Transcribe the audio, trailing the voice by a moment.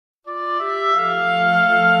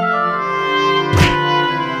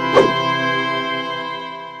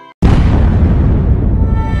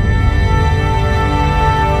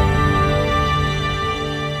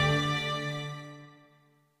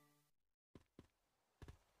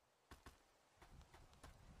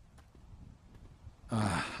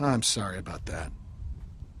I'm sorry about that.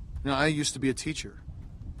 You know, I used to be a teacher,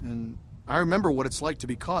 and I remember what it's like to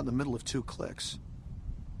be caught in the middle of two cliques.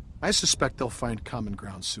 I suspect they'll find common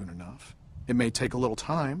ground soon enough. It may take a little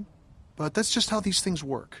time, but that's just how these things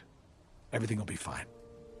work. Everything will be fine.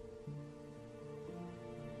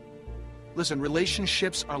 Listen,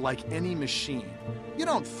 relationships are like any machine. You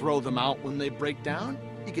don't throw them out when they break down.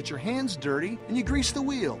 You get your hands dirty, and you grease the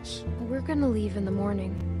wheels. We're gonna leave in the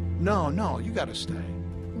morning. No, you gotta stay.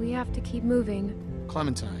 We have to keep moving.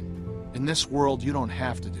 Clementine, in this world, you don't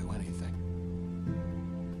have to do anything.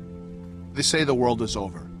 They say the world is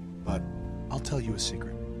over, but I'll tell you a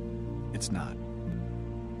secret. It's not.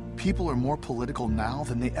 People are more political now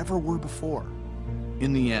than they ever were before.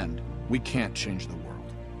 In the end, we can't change the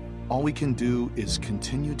world. All we can do is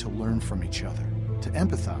continue to learn from each other, to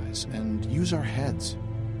empathize and use our heads.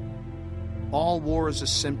 All war is a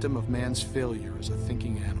symptom of man's failure as a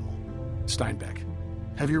thinking animal. Steinbeck.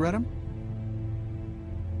 Have you read him?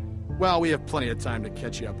 Well, we have plenty of time to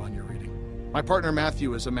catch you up on your reading. My partner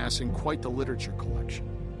Matthew is amassing quite the literature collection.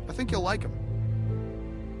 I think you'll like him.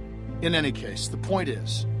 In any case, the point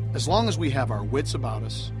is, as long as we have our wits about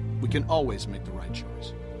us, we can always make the right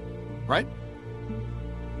choice. Right?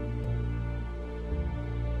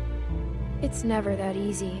 It's never that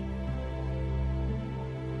easy.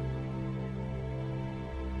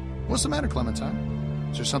 What's the matter, Clementine?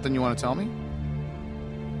 Is there something you want to tell me?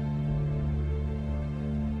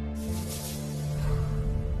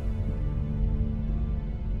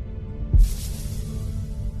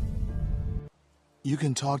 You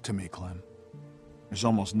can talk to me, Clem. There's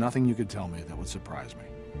almost nothing you could tell me that would surprise me.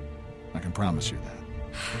 I can promise you that.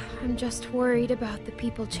 I'm just worried about the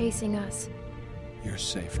people chasing us. You're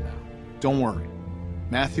safe now. Don't worry.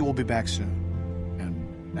 Matthew will be back soon,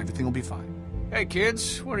 and everything will be fine. Hey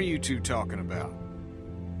kids, what are you two talking about?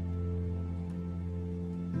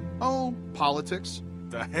 Oh, politics.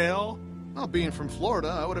 The hell? Well, being from Florida,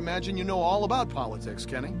 I would imagine you know all about politics,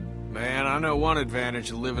 Kenny. Man, I know one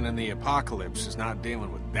advantage of living in the apocalypse is not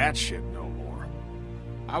dealing with that shit no more.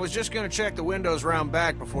 I was just gonna check the windows round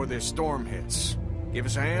back before this storm hits. Give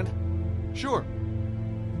us a hand? Sure.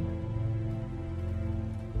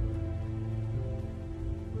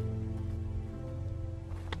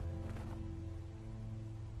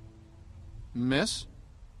 Miss?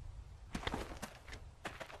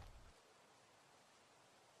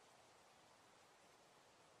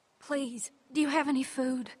 Please, do you have any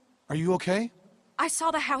food? Are you okay? I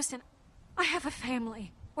saw the house and I have a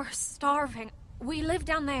family. We're starving. We live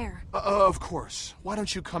down there. Of course. Why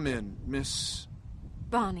don't you come in, Miss...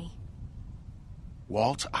 Bonnie.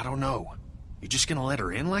 Walt, I don't know. You just gonna let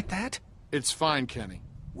her in like that? It's fine, Kenny.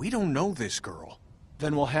 We don't know this girl.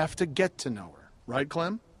 Then we'll have to get to know her. Right,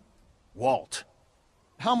 Clem? Walt.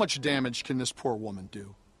 How much damage can this poor woman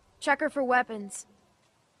do? Check her for weapons.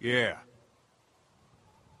 Yeah.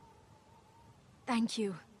 Thank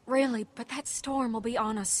you. Really, but that storm will be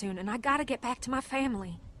on us soon, and I gotta get back to my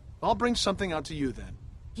family. I'll bring something out to you then.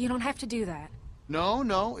 You don't have to do that.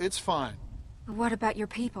 No, it's fine. What about your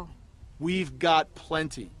people? We've got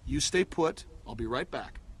plenty. You stay put. I'll be right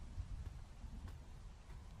back.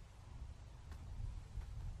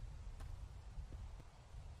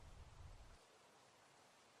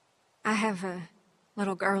 I have a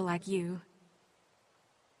little girl like you.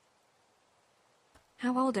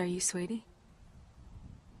 How old are you, sweetie?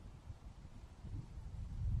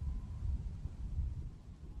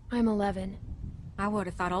 I'm 11. I would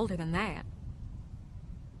have thought older than that.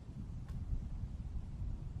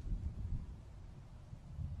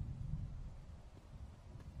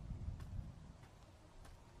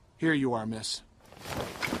 Here you are, miss.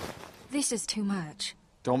 This is too much.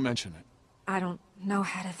 Don't mention it. I don't know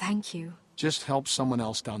how to thank you. Just help someone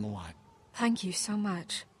else down the line. Thank you so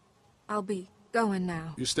much. I'll be going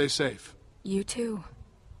now. You stay safe. You too.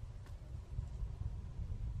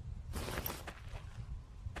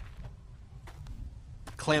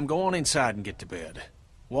 Clem, go on inside and get to bed.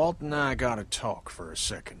 Walt and I gotta talk for a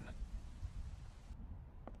second.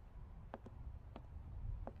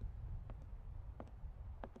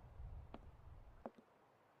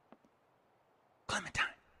 Clementine,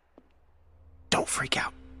 don't freak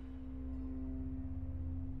out.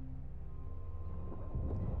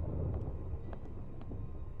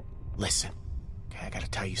 Listen, okay, I gotta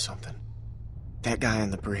tell you something. That guy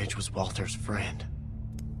on the bridge was Walter's friend.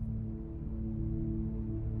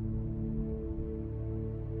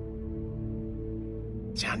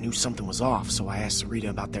 See, I knew something was off, so I asked Sarita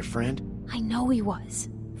about their friend. I know he was.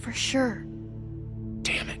 For sure.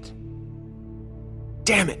 Damn it.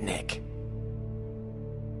 Damn it, Nick.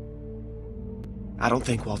 I don't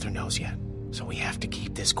think Walter knows yet. So we have to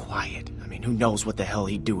keep this quiet. I mean, who knows what the hell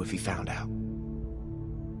he'd do if he found out.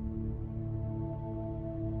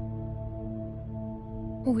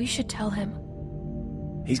 We should tell him.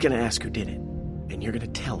 He's gonna ask who did it, and you're gonna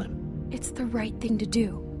tell him. It's the right thing to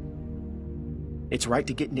do. It's right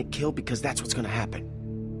to get Nick killed because that's what's gonna happen.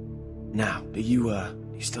 Now, do you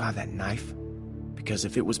still have that knife? Because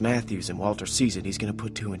if it was Matthews and Walter sees it, he's gonna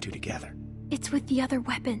put two and two together. It's with the other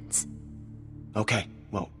weapons. Okay,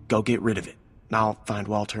 well, go get rid of it. I'll find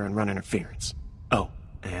Walter and run interference. Oh,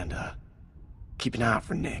 and, keep an eye out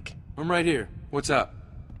for Nick. I'm right here. What's up?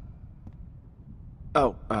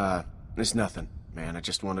 Oh, it's nothing, man. I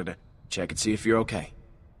just wanted to check and see if you're okay.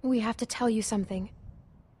 We have to tell you something.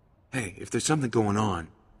 Hey, if there's something going on,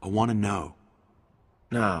 I want to know.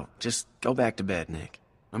 No, just go back to bed, Nick.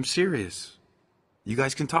 I'm serious. You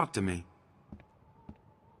guys can talk to me.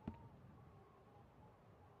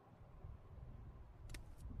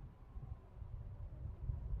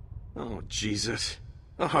 Oh, Jesus.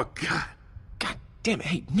 Oh, God. God damn it.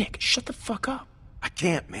 Hey, Nick, shut the fuck up. I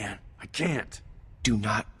can't, man. I can't. Do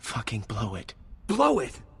not fucking blow it. Blow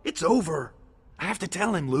it! It's over! I have to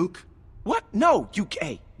tell him, Luke. What? No,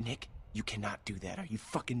 hey, Nick, you cannot do that. Are you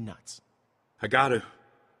fucking nuts? I gotta.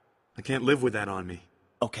 I can't live with that on me.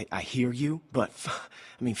 Okay, I hear you, but,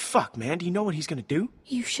 I mean, fuck, man. Do you know what he's gonna do?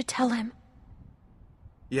 You should tell him.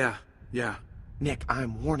 Yeah. Nick,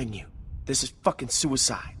 I'm warning you. This is fucking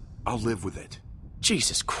suicide. I'll live with it.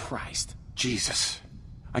 Jesus Christ. Jesus.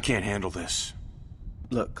 I can't handle this.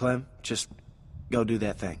 Look, Clem, just go do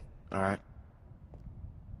that thing, all right?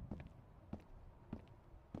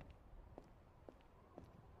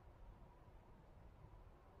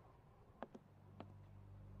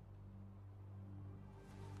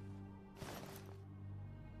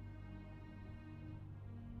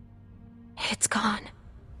 It's gone.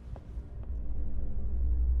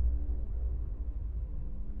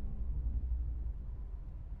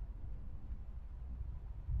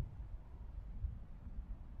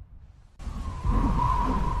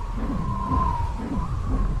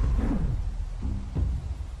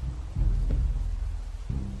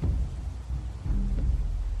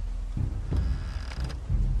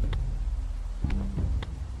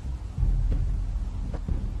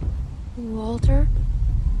 Walter?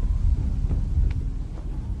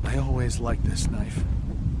 I always liked this knife.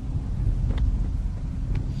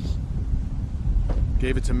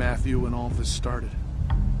 Gave it to Matthew when all this started.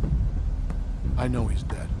 I know he's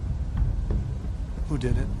dead. Who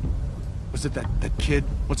did it? Was it that kid?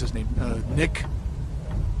 What's his name? Nick?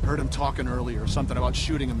 Heard him talking earlier, something about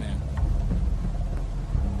shooting a man.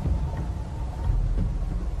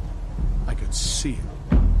 I could see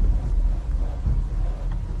it.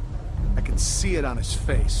 I could see it on his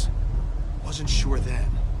face. Wasn't sure then,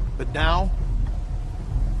 but now...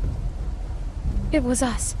 It was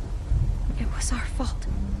us. It was our fault.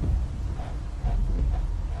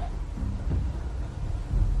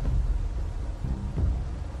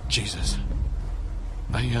 Jesus.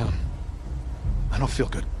 I don't feel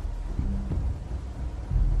good.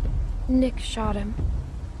 Nick shot him.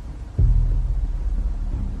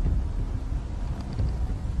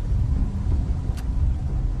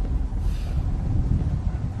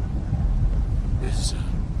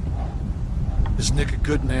 Is Nick a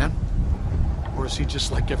good man? Or is he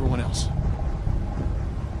just like everyone else?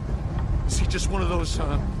 Is he just one of those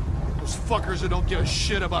fuckers who don't give a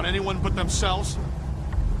shit about anyone but themselves?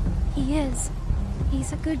 He is.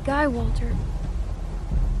 He's a good guy, Walter.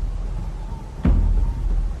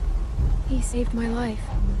 He saved my life.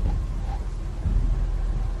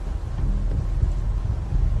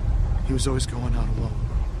 He was always going out alone.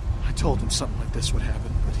 I told him something like this would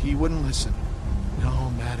happen, but he wouldn't listen. No,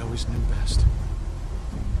 Matt always knew best.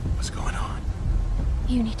 What's going on?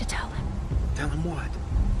 You need to tell him. Tell him what?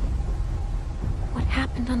 What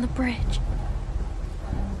happened on the bridge.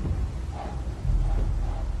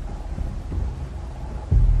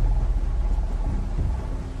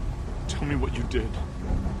 Tell me what you did.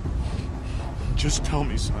 Just tell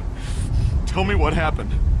me, son. Tell me what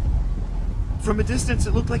happened. From a distance,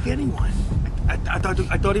 it looked like anyone. I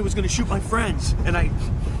thought he was going to shoot my friends, and I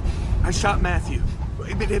shot Matthew.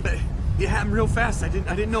 It happened real fast. I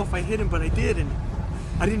didn't know if I hit him, but I did, and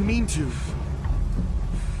I didn't mean to.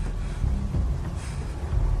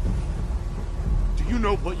 Do you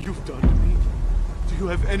know what you've done to me? Do you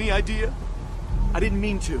have any idea? I didn't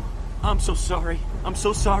mean to. I'm so sorry. I'm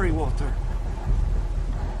so sorry, Walter.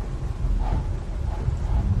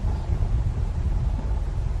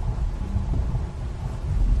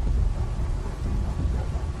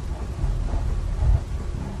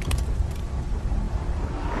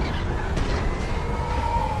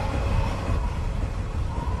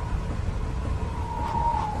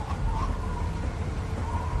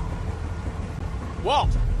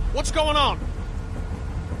 What's going on?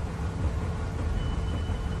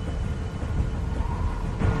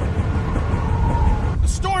 The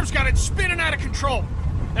storm's got it spinning out of control.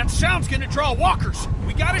 That sound's gonna draw walkers.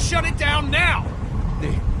 We gotta shut it down now.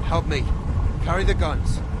 Nick, help me. Carry the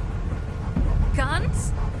guns.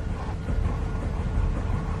 Guns?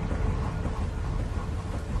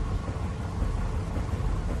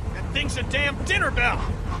 That thing's a damn dinner bell.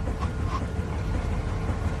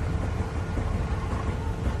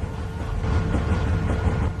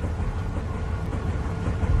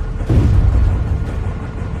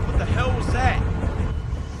 What the hell was that?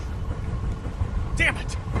 Damn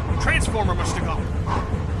it! Transformer must have gone.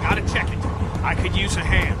 Gotta check it. I could use a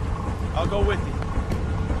hand. I'll go with you.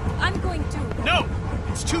 I'm going to. No!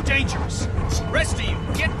 It's too dangerous. Rest of you,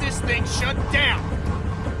 get this thing shut down!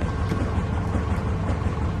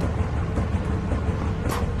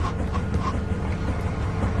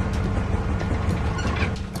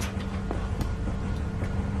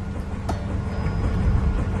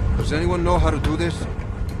 Does anyone know how to do this?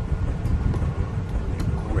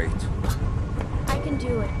 Great. I can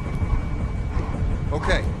do it.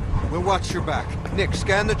 Okay, we'll watch your back. Nick,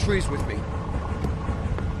 scan the trees with me.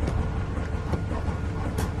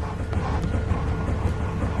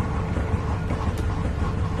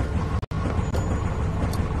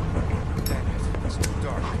 Damn it, it's too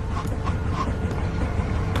dark.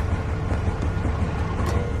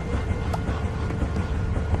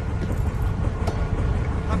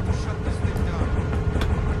 Have to shut this thing down.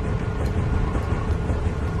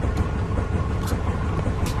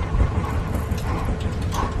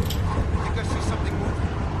 I think I see something moving.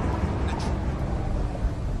 In the tree.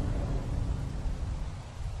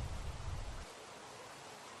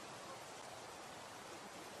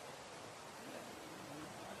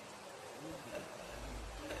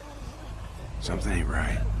 Something ain't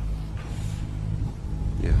right.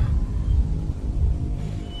 Yeah.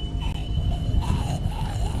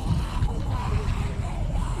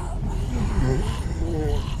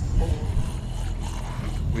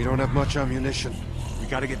 We don't have much ammunition. We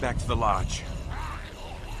gotta get back to the lodge.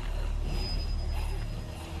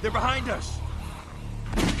 They're behind us!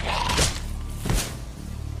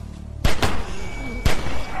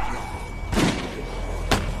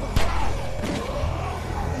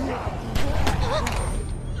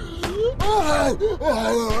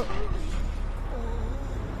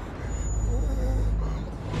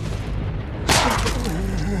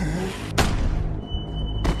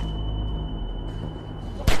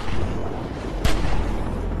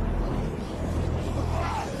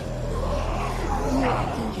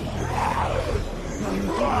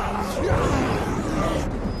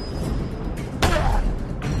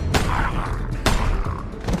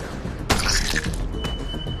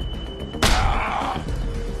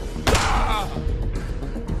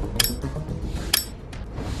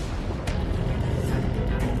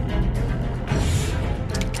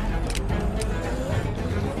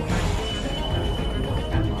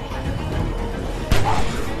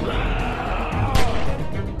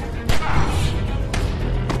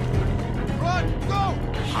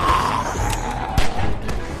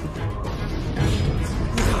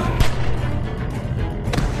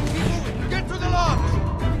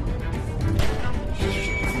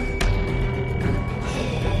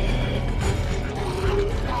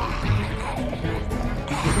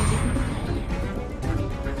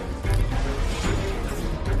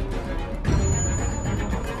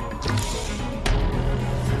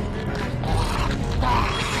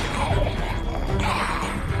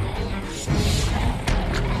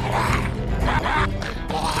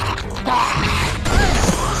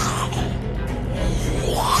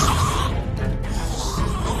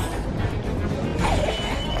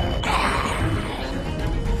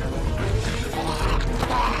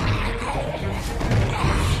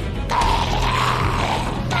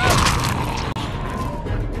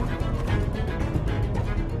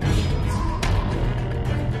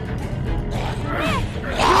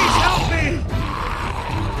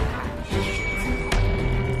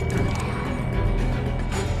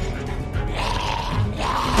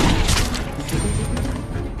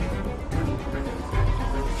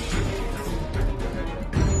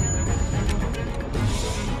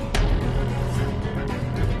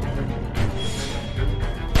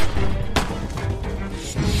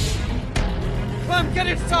 Get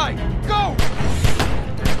inside! Go!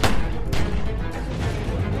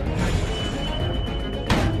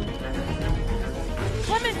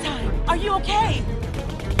 Clementine, are you okay?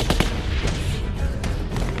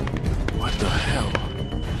 What the hell?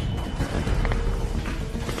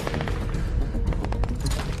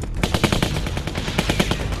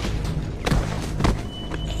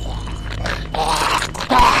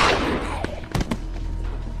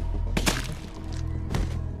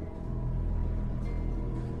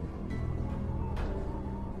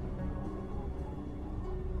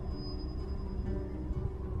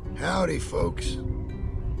 Howdy, folks.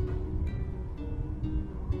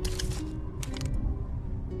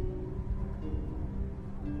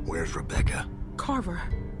 Where's Rebecca? Carver.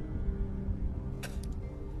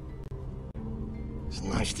 It's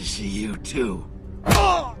nice to see you, too.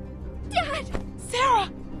 Oh! Dad!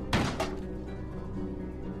 Sarah!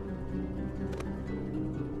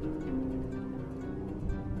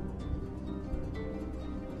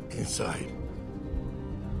 Inside.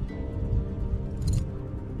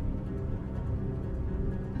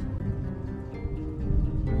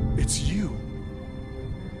 It's you.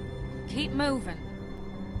 Keep moving.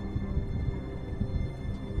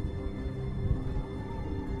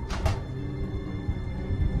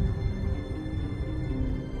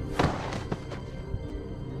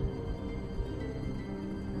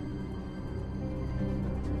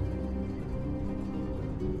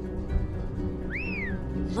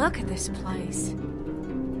 Look at this place.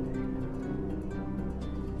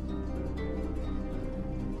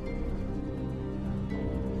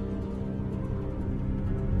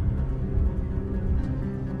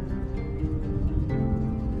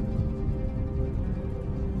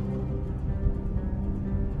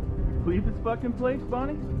 Believe this fucking place,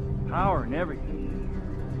 Bonnie? Power and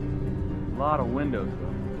everything. A lot of windows,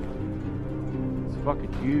 though. It's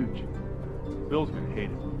fucking huge. Bill's gonna hate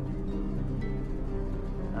it.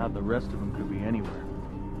 Now the rest of them could be anywhere.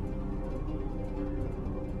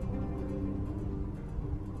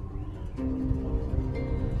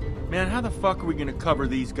 Man, how the fuck are we gonna cover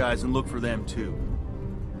these guys and look for them too?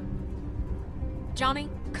 Johnny,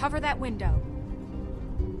 cover that window.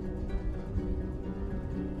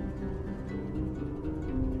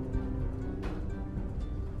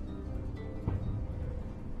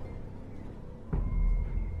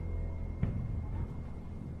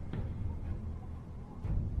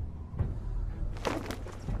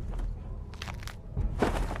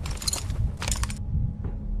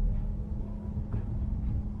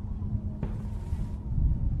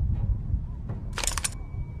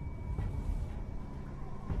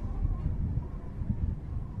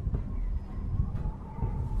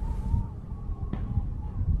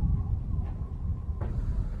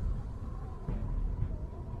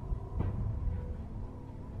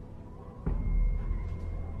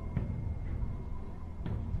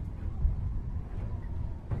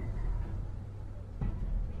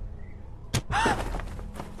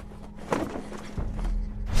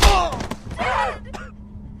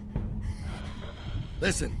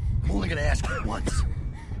 Listen, I'm only gonna ask you once.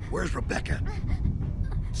 Where's Rebecca?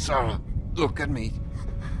 Sarah, look at me.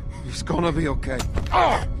 It's gonna be okay.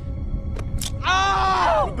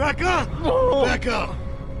 Rebecca! Rebecca!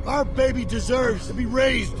 Our baby deserves to be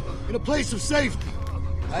raised in a place of safety.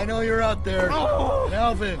 I know you're out there. And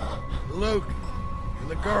Alvin, Luke, and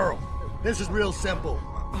the girl. This is real simple.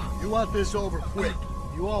 You want this over quick.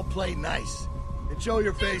 You all play nice. And show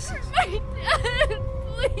your faces. My dad,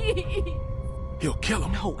 please. He'll kill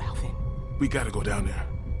him. No, Alvin. We gotta go down there.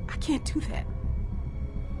 I can't do that.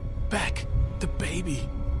 Beck, the baby.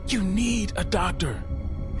 You need a doctor.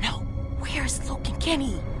 No. Where's Luke and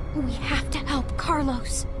Kenny? We have to help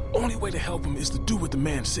Carlos. Only way to help him is to do what the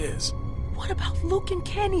man says. What about Luke and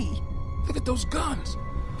Kenny? Look at those guns.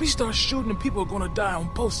 If we start shooting and people are gonna die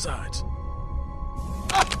on both sides.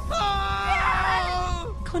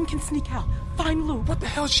 Clem can sneak out. Find Luke. What the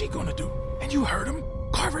hell's she gonna do? And you heard him.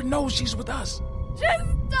 Carver knows she's with us. Just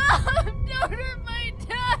stop! Don't hurt my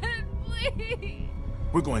dad, please!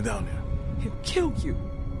 We're going down there. He'll kill you.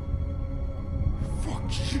 Fuck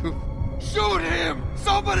you. Shoot him!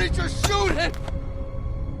 Somebody just shoot him!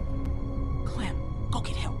 Clem, go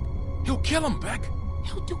get help. He'll kill him, Beck.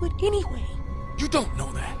 He'll do it anyway. You don't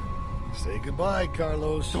know that. Say goodbye,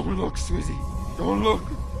 Carlos. Don't look, Susie. Don't look.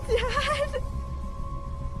 Dad!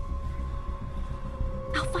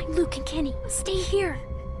 I'll find Luke and Kenny. Stay here.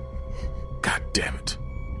 God damn it.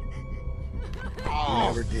 You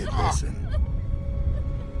never did listen.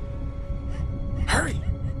 Hurry.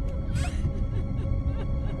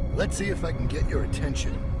 Let's see if I can get your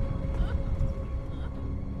attention.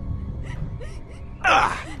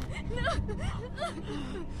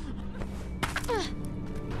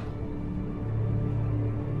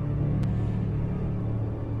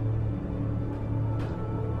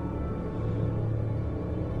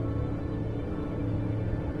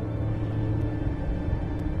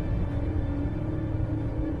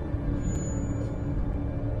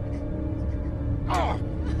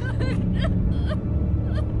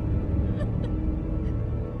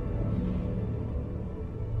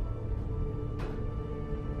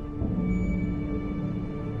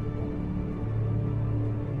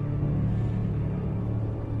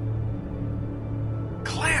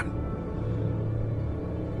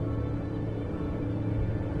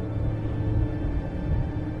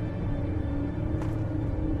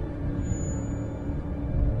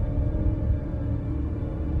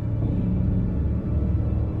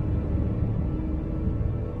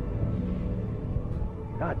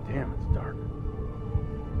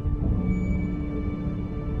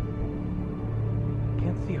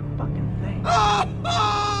 see a fucking thing.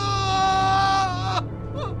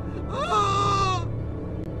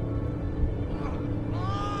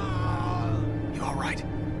 You all right?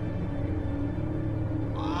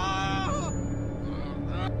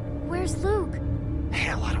 Where's Luke?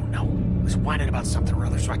 Hell, I don't know. He was whining about something or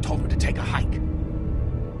other, so I told him to take a hike.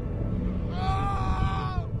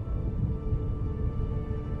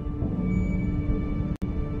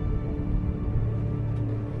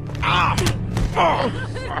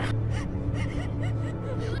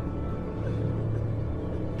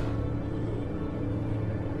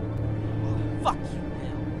 Fuck you,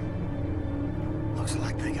 Bill. Looks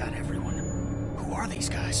like they got everyone. Who are these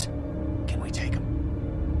guys? Can we take them?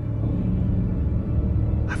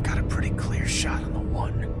 I've got a pretty clear shot on the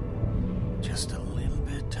one. Just a little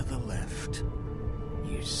bit to the left.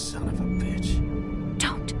 You son of a bitch.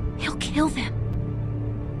 Don't. He'll kill them.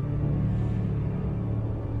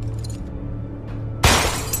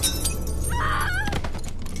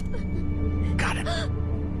 Got him.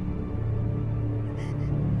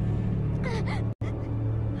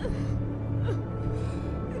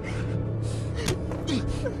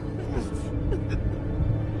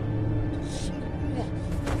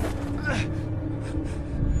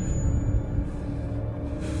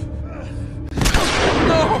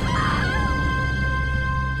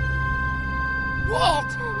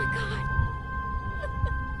 Oh my god.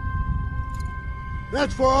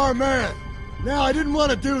 That's for our man. Now, I didn't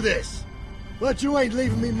want to do this, but you ain't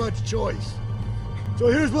leaving me much choice. So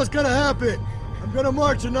here's what's gonna happen. I'm gonna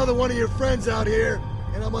march another one of your friends out here,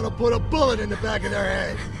 and I'm gonna put a bullet in the back of their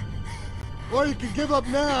head. Or you can give up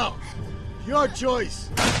now. Your choice.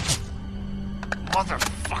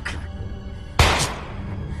 Motherfucker.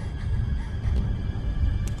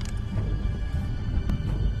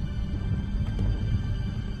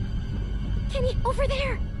 Kenny, over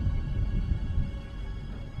there.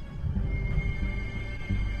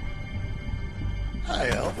 Hi,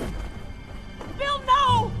 Alvin. Bill,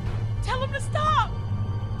 no! Tell him to stop!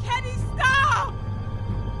 Kenny, stop!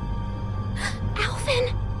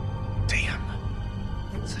 Alvin! Damn.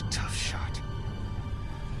 It's a tough shot.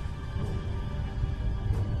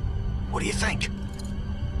 What do you think?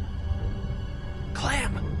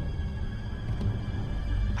 Clem!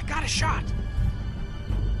 I got a shot!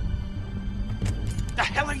 The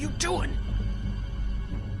hell are you doing?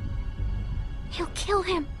 He'll kill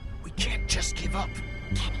him. We can't just give up.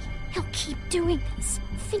 Kenny, he'll keep doing this.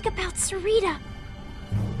 Think about Sarita.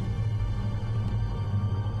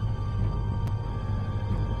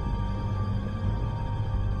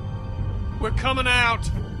 We're coming out!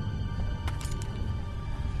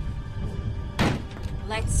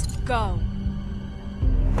 Let's go.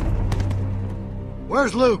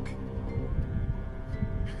 Where's Luke?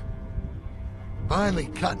 Finally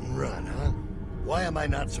cut and run, huh? Why am I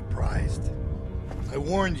not surprised? I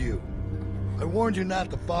warned you. I warned you not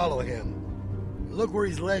to follow him. Look where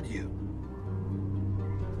he's led you.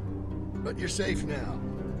 But you're safe now.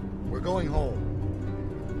 We're going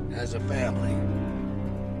home. As a family.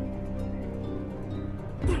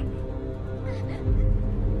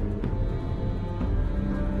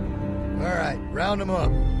 All right, round them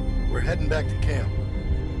up. We're heading back to camp.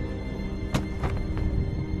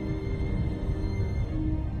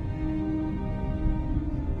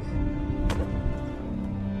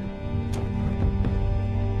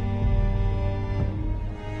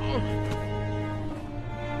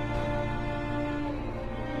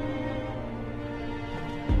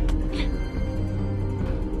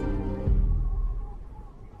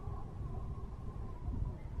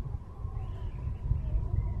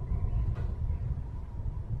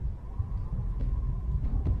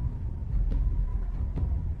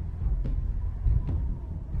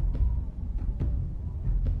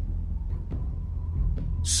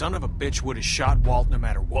 Son of a bitch would have shot Walt no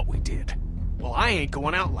matter what we did. Well, I ain't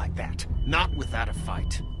going out like that. Not without a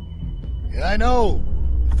fight. Yeah, I know.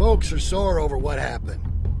 Folks are sore over what happened.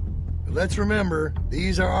 But let's remember,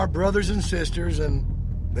 these are our brothers and sisters, and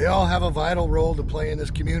they all have a vital role to play in this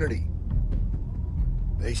community.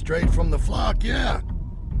 They strayed from the flock, yeah.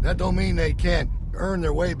 That don't mean they can't earn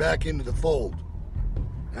their way back into the fold.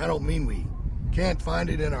 I don't mean we can't find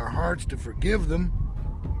it in our hearts to forgive them,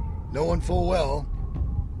 knowing full well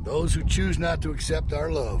those who choose not to accept our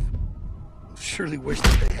love surely wish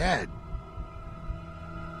that they had.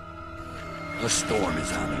 A storm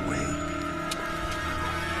is on the way.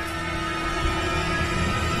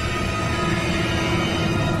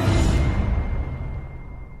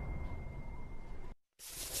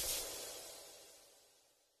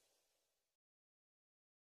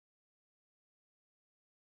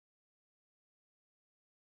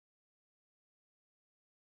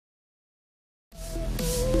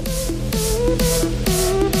 Bye.